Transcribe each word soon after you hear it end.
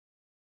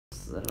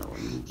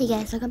Hey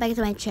guys, welcome back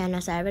to my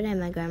channel. Sorry, but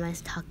my grandma's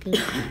talking.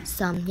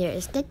 So here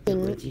is the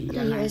thing.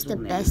 Here is the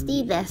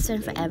bestie, best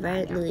friend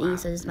forever,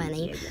 Louis. So this is my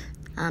name.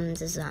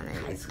 This is my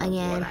name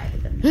again.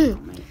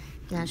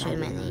 Not sure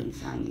my name.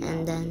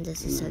 And then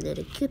this is a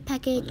little cute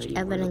package.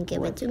 Evelyn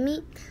gave it to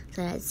me.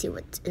 So let's see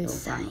what's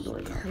inside.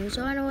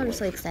 I'm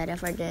so excited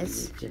for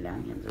this. So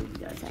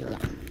yeah.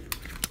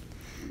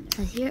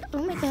 So here,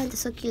 oh my god, that's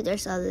so cute.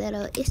 There's a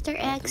little Easter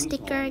egg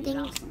sticker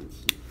thing.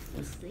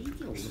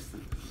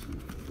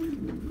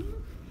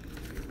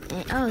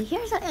 And oh,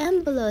 here's an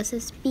envelope. It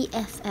says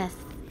BFF.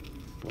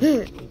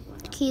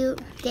 Cute.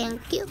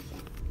 Thank you.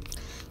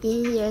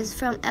 Here's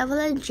from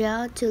Evelyn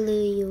Gel to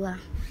Louis.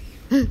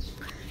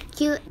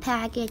 Cute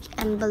package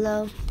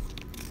envelope.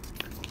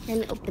 Let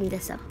me open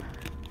this up.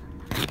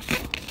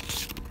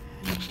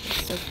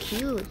 So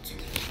cute.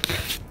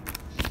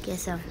 Okay,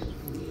 so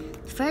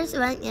first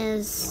one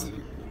is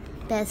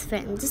best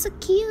friend. This is so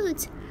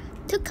cute.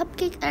 Two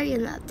cupcakes are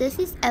in love. This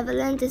is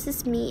Evelyn, this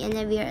is me, and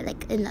then we are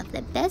like in love,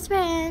 like best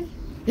friend.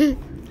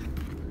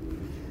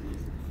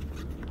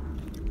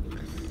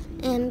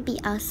 And be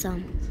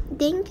awesome.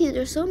 Thank you.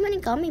 There's so many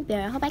gummy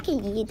bears. I hope I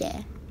can eat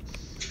it.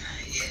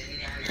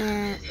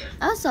 And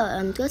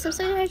also, go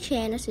subscribe to her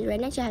channel. So right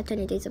now she has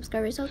 23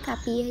 subscribers. So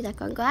happy. Like,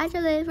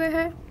 congratulations for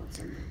her.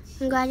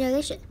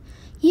 Congratulations.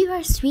 You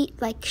are sweet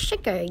like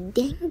sugar.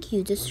 Thank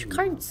you. This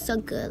card is so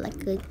good.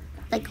 Like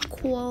a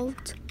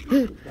quote.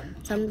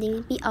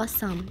 Something be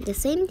awesome. The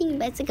same thing,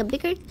 but it's like a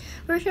bigger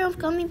version of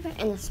gummy bear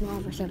and a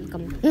small version of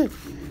gummy bear.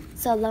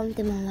 So I love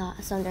them a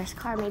lot. So there's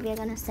card. Maybe I'm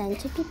gonna send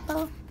to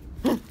people.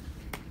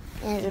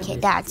 And okay,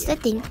 that's the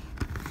thing.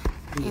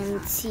 And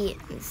let's see,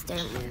 is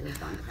there more?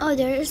 Oh,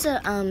 there is a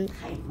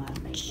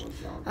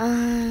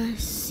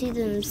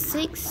season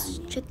 6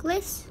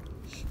 checklist.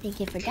 Thank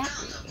you for that.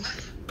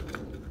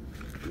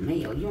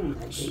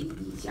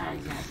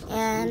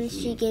 And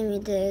she gave me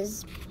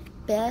this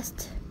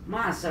best.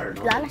 Shut up.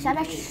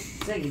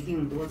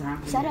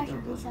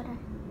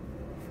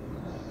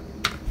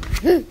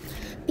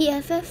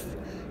 BFF,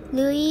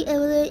 Louis,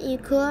 Evelyn,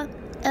 equal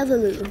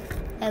Evelyn.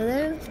 And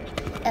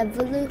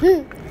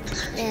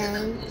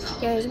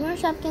there's more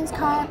Shopkins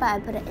card, but I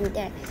put it in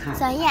there.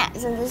 So yeah,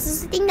 so this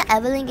is the thing that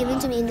Evelyn given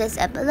to me in this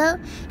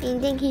episode.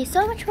 And thank you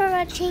so much for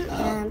watching.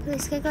 And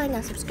please click on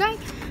and subscribe.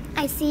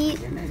 I'm so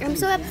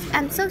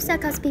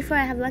sad because before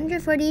I have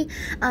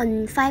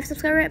 145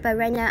 subscribers, but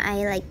right now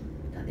I like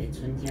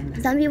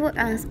some people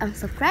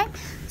unsubscribe.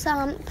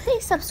 So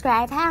please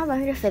subscribe. I have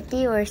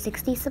 150 or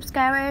 60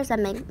 subscribers. I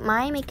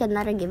might make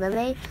another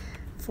giveaway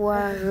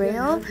for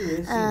real,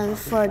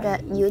 for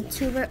the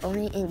YouTuber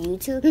only in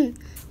YouTube.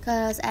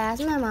 Because I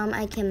asked my mom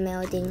I can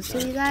mail things to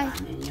you guys.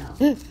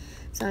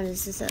 So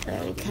this is a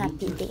very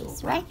happy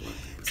things, right?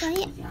 So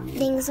yeah,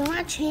 thanks for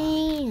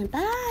watching.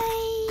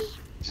 Bye.